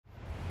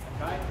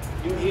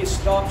You'll hear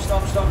stop,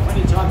 stop, stop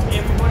 20 times.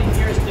 Everybody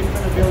here is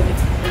different ability.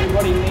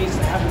 Everybody needs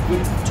to have a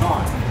good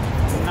time.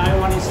 No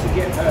one is to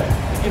get hurt.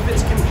 If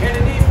it's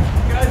competitive,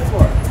 go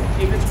for it.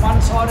 If it's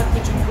one-sided,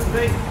 which it could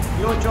be,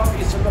 your job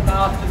is to look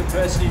after the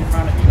person in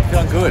front of you.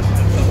 Feeling good.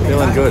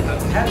 Feeling good.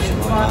 Have some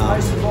fun,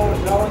 most of all,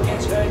 no one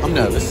gets hurt. I'm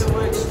nervous,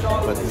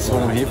 stop, but this is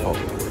what I'm here for.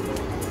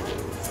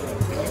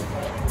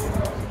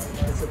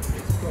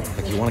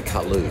 Like, you want to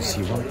cut loose.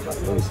 You want to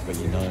cut loose, but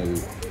you know,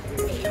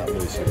 if you cut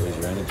loose, you lose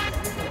your energy.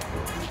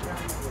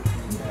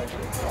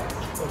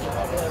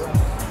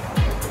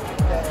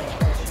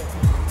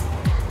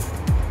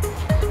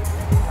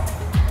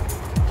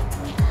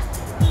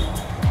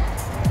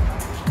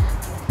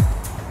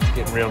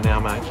 Getting real now,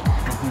 mate.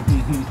 I'm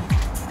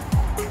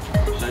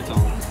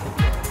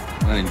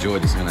going to enjoy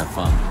this, I'm going to have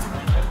fun.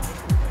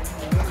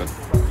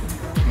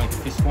 Make a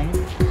fist for me.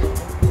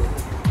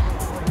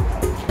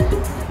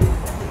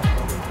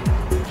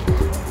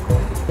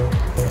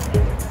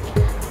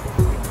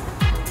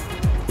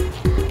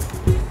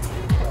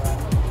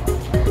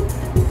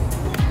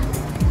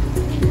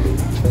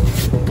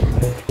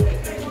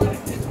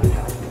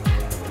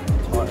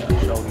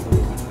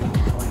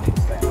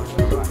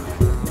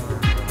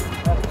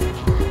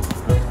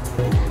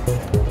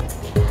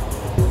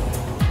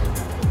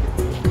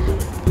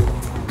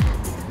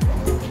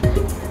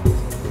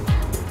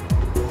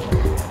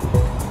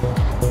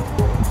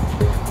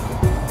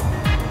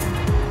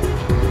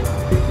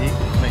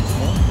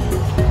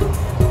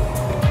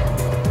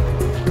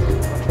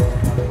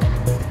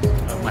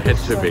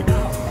 It's too big.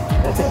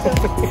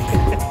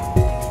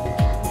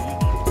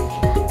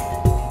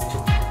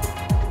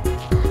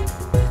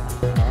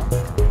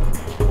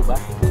 Pull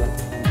back.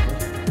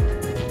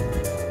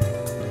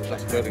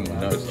 That's hurting my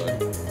nose though.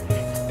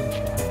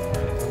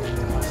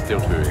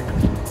 Still too big.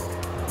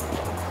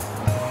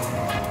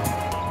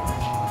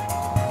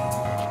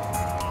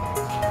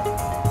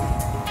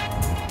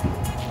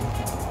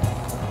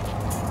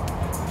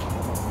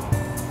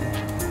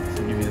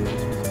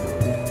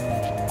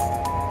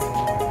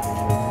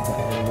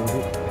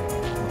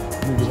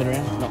 Move your head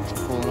around, not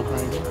falling off or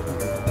anything.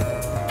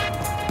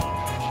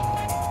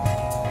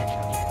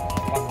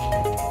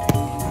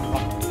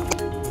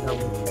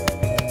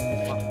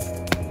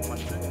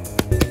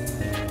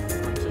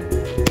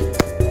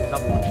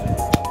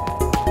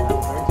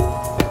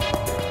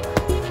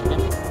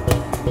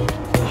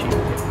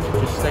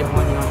 Just stay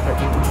behind your nine straight.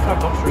 Just try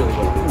box really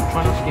well.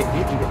 Try not to get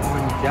hit and get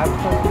behind your jab.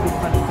 Try to get a good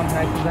punch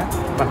combination of that.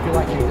 If I feel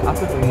like you need to up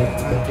it or you need to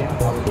turn it down,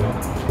 I'll do it.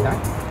 Okay?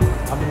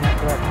 Up and out,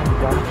 right, turn your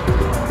jab.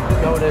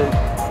 Go to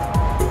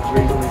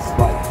reasonably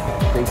like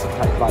decent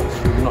pace, like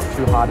not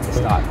too hard at the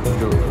start. You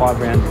do it 5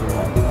 rounds in a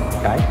row,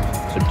 okay?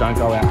 So don't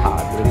go out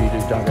hard. Whatever you do,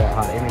 don't go out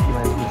hard. Even if you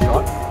land a good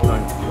shot,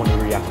 don't want to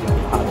react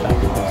hard back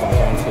because I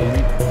guarantee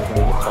you, you're going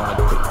to get fired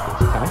quick,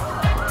 okay?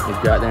 You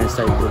go out there and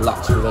stay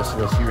relaxed for the rest of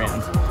your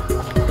rounds.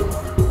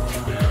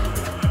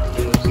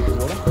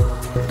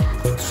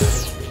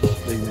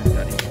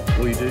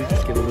 All you do,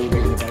 just get a little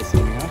bit in the base of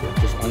your mouth,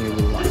 just only a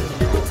little light.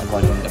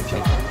 Otherwise, you end up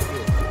choking.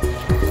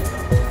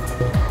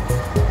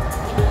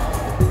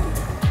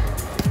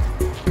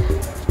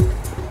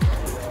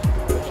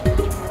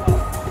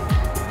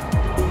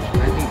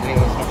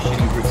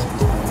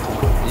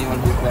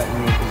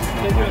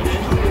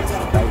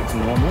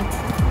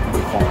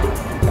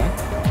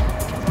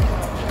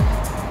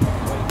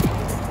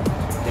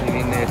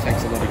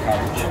 Takes a lot of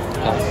courage.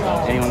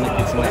 Anyone that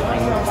gets in that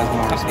ring has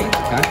more respect,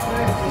 okay?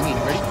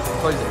 Ready?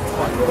 Close it.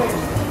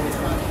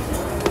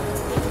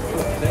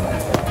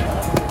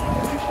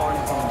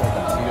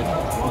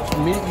 The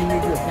minute you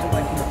move your head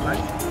away from the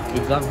punch,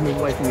 your gloves move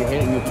away from your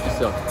head and you'll hit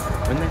yourself.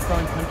 When they're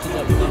throwing punches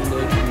at you on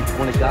the edge and you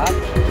want to guard,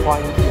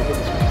 fly into your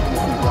head and you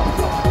can up.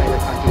 Okay,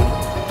 they can't do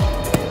anything.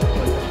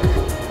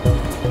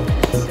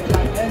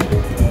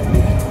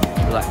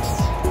 Relax.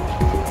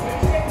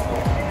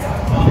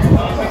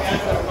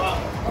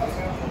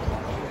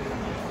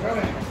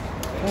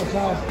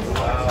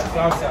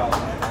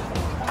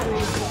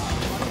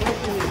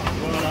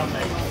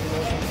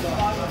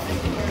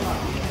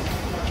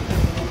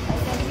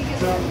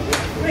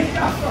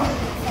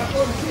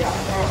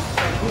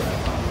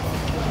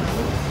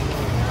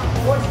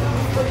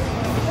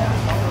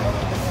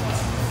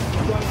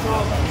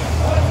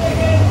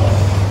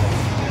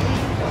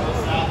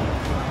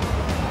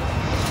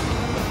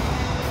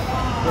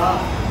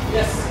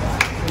 Yes.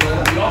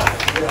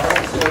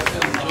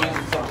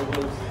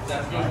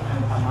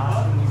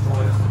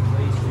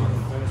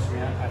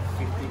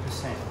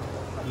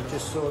 You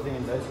just saw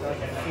them, those guys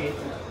are fit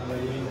and they're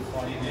in the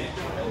fight. Now,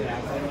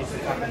 it's a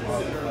fucking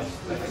hard place.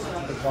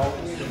 The goal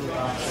is to look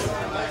after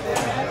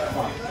and have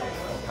fun.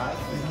 Okay?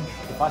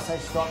 If I say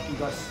stop, you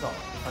guys stop.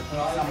 If I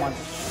think someone's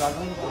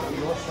struggling or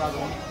you're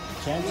struggling,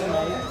 turn to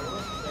me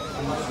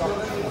and you stop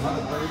and have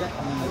a breather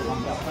and then they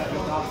come back.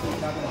 Look after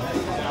each other and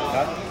have fun.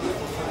 Okay?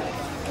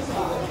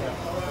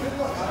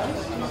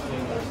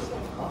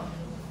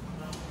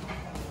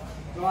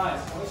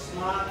 Guys, we're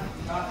smart,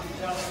 look after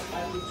each other,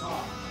 have a good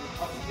time.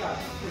 Off you go.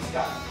 Let's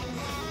go.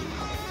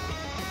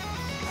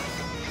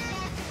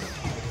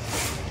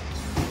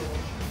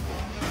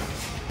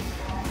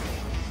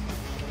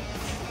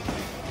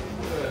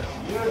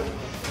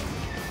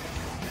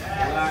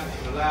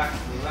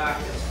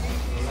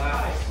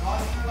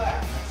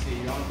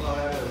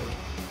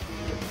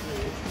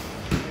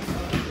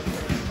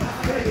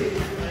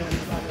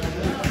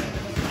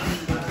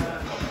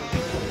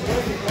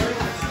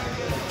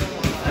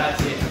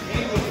 That's it.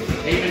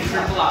 Even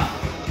triple up.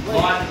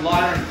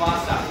 Lighter and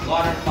faster.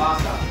 Lighter and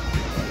faster.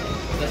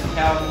 Less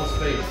power, more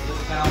speed.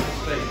 Less power, more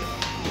speed.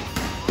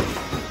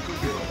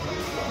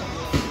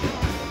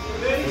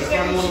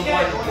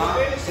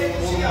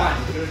 More than one.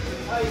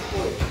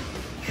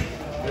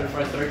 Good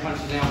for 3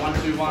 punches now.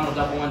 1, 2, 1 or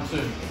double 1, 2.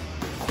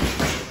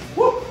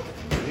 Woo!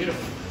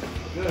 Beautiful.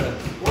 Good.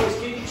 Boys,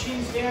 keep your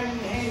chins down and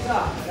your hands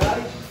up, okay?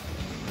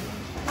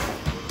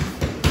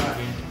 Right,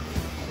 man.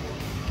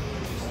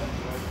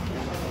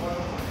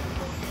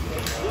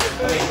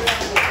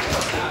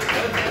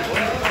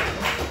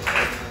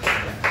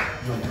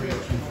 You're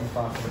reaching too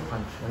far for the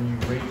punch. When you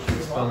reach, you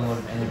expel a lot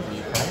of energy,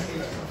 okay?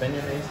 Bend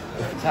your knees,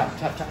 tap,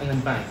 tap, tap, and then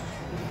bang.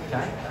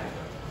 Okay?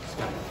 Let's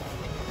go.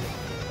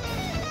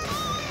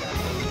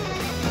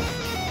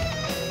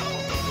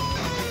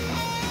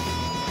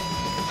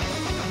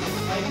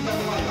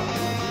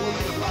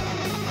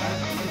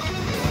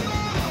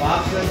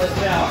 Faster and less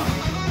power.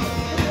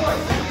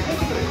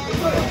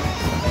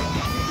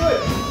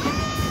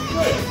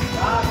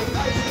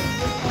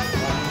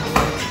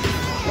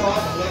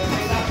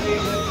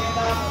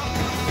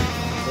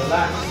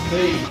 Relax,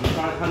 speed. You're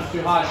trying to punch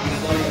too hard, you can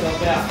slow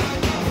yourself out.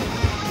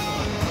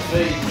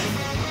 Speed.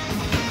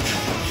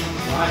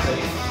 Nice,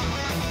 Eddie.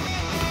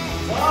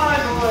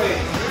 Fine,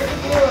 boys. Very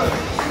good.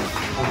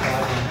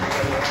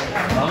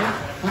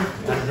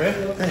 That's breath?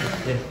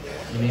 Yeah.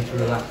 You need to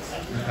relax,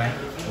 okay?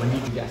 When you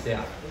do gas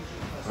out,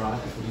 alright,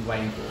 that's what he's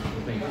waiting for.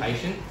 He's being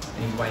patient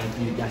and he's waiting for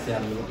you to gas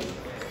out a little bit.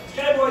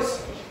 Okay, boys.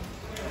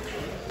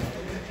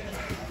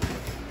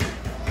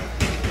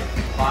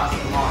 Fast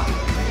and light.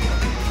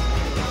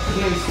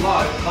 Really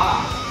slow,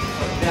 fast,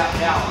 but without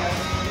power.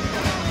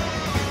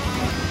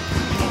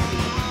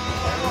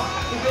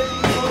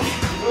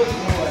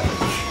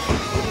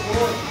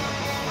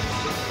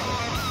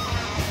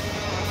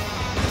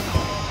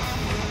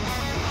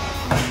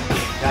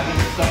 Jabbing,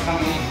 stop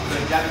coming in. So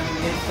jabbing from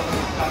here, stop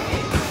coming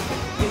in.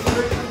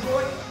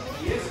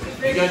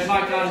 You go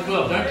tight guard as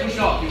well. Don't push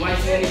off. You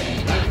waste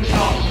energy. Don't push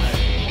off.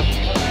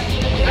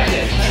 Stay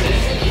there. Stay there.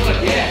 Good.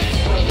 Yeah.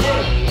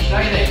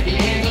 Stay there. Keep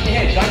your hands on your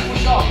head. Don't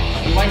push off.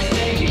 You waste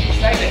energy.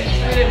 Stay there.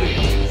 Stay there with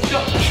you.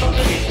 Stop. Stop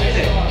doing it. Stay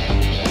there.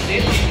 That's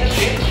it. That's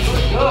it.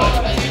 Good. Good.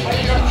 That's it. Wait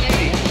for your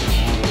opportunity.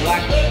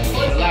 Relax.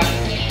 Relax.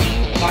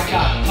 Tight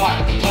guard. Tight.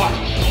 Tight.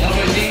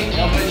 Elbows in.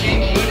 Elbows in.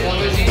 Good.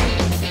 Elbows in.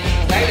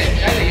 Stay there.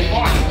 Stay there. You're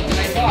fine.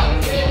 Stay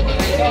tight.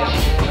 Stay tight.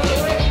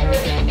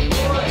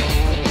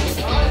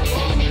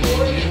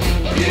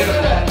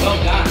 Beautiful. Well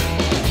done.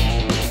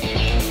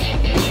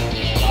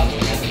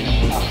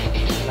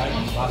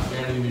 Last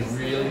round is going to be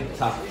really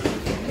tough.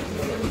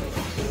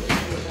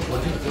 What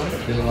he's doing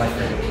is the right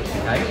there.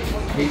 Okay?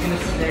 He's going to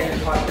sit there in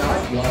a tight guard.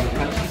 You either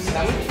punch his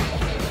stomach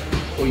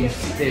or you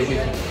sit there with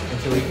him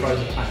until he throws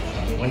a punch.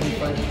 When he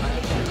throws a punch,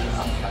 you can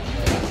uppercut.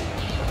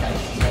 Okay?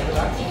 So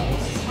relax. He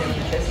wants to sit down on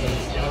the chest. He'll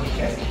sit down on the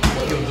chest.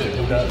 What he'll do,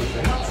 he'll go this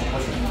way.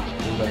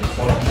 He'll go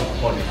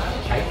body.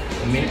 Okay?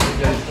 The minute he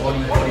goes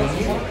body on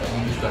you,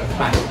 you just go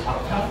bang,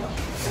 uppercut.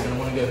 You're going to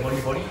want to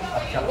go body,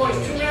 uppercut. Boys,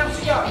 2 rounds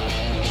to go.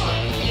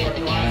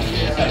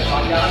 So,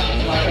 tight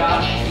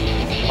guard.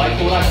 Wait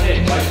for what I said.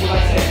 Wait for what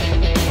I said.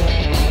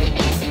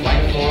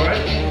 Wait for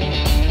it.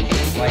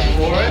 Wait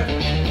for it.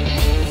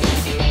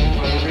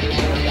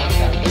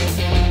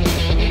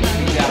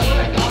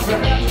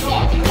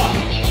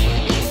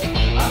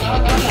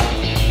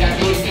 That's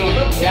what he's doing.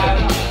 Jab.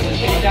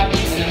 Jab. And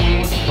then when he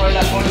wants to throw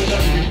that body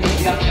shot, you put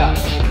the uppercut.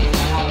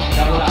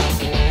 Double up.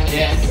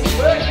 Yes.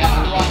 Out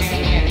the right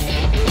hand again.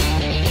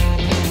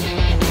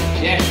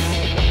 Yes.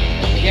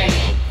 Again.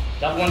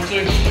 Double 1, 2.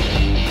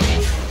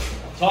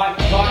 Tight,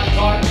 tight,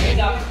 tight. Hands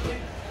up.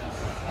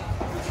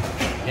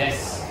 Yes.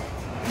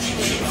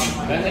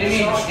 Don't let him in.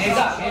 Hands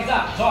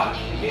up, tight.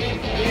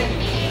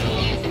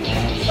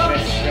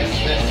 Rest, rest,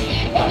 rest.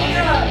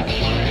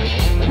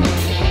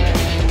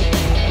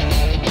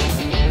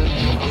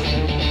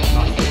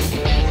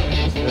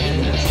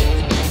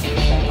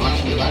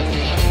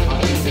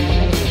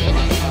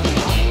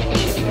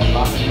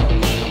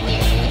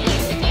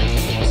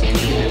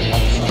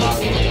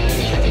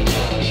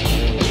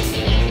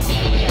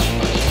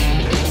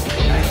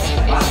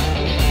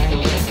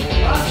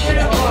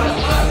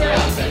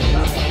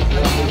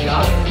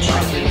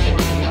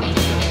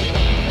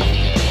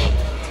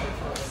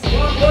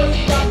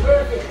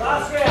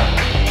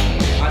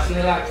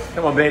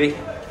 Come on, Betty.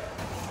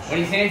 When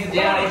his hands are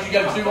down, I want you to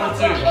go 2, 1,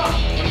 2. When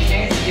his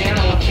hands are down,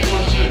 I want 2,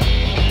 1, 2.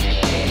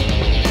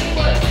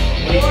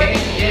 When his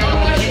hands are down, I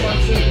want 2, 1,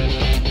 2.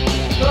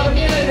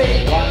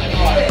 Right and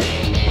right.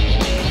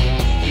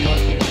 2,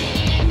 1, 2.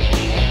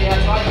 Okay, I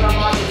tried to run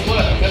like this.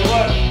 Work. Go to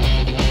work.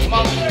 Come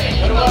on.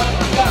 Go to work.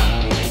 Let's go.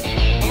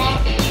 Come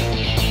on.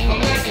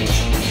 Combinations.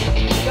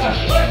 Let's go.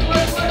 Work.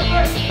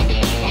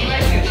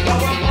 Combinations. Go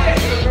 1 leg.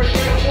 Go for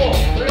 3 or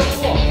 4. 3 or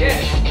 4.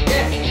 Yes.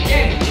 Yes.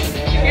 Again.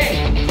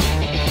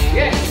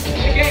 Yes.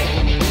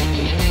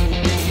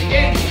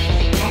 Again.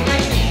 Combinations.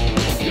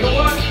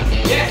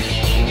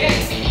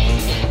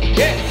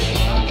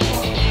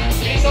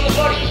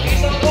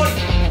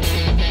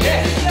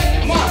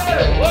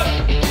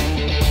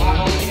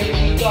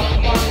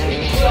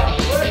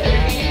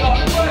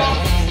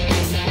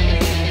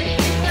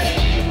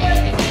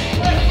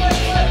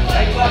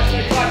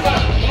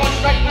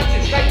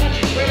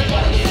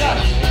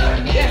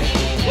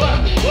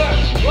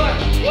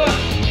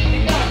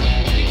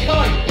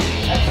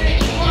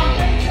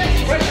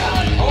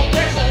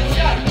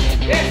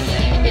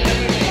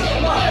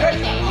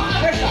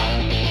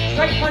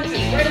 Straight punches,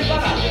 bread and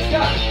butter. Let's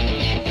go.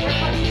 Straight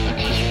punches, straight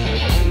punches,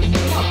 straight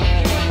punches. Come on.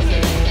 1, 2.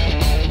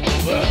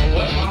 Work,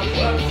 work, Mark,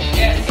 work.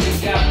 Yes,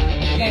 let's go.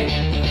 Again.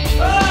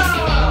 Oh!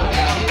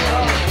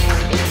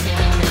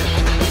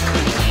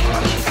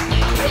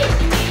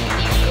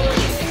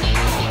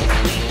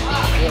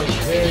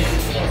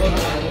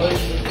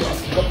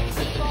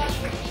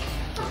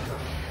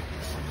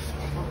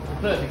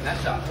 Perfect,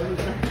 that's up. Well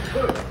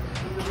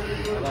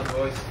done,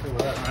 boys.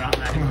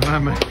 Well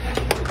done, mate.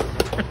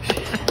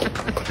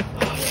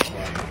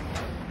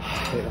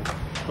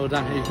 Well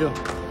done, how you feel?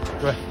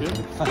 Great. Good?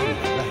 Fucking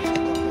great.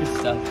 Good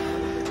stuff.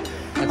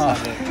 That's hard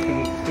work.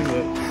 Good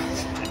work.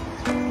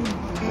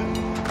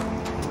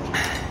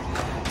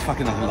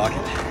 Fucking nothing like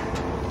it.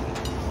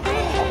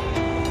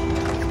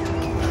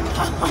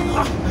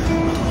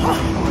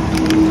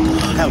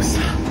 That was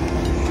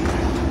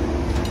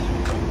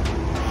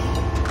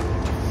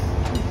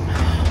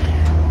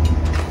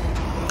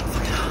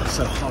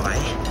so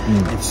high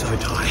and so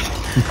tired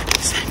at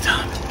the same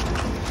time.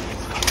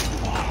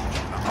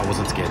 I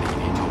wasn't scared to hit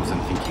him. I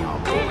wasn't thinking, oh,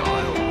 poor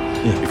guy,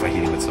 or if I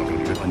hit him, it's not going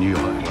to be good. I knew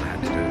what I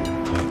had to do.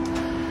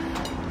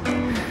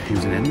 He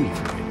was an enemy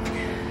for me.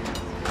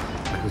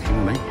 Like, it was him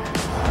or me.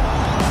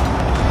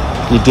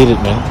 You did it,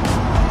 man.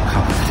 I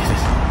can't believe I did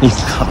it.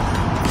 You've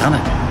Done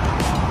it.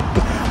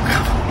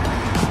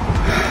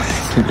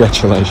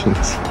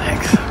 Congratulations.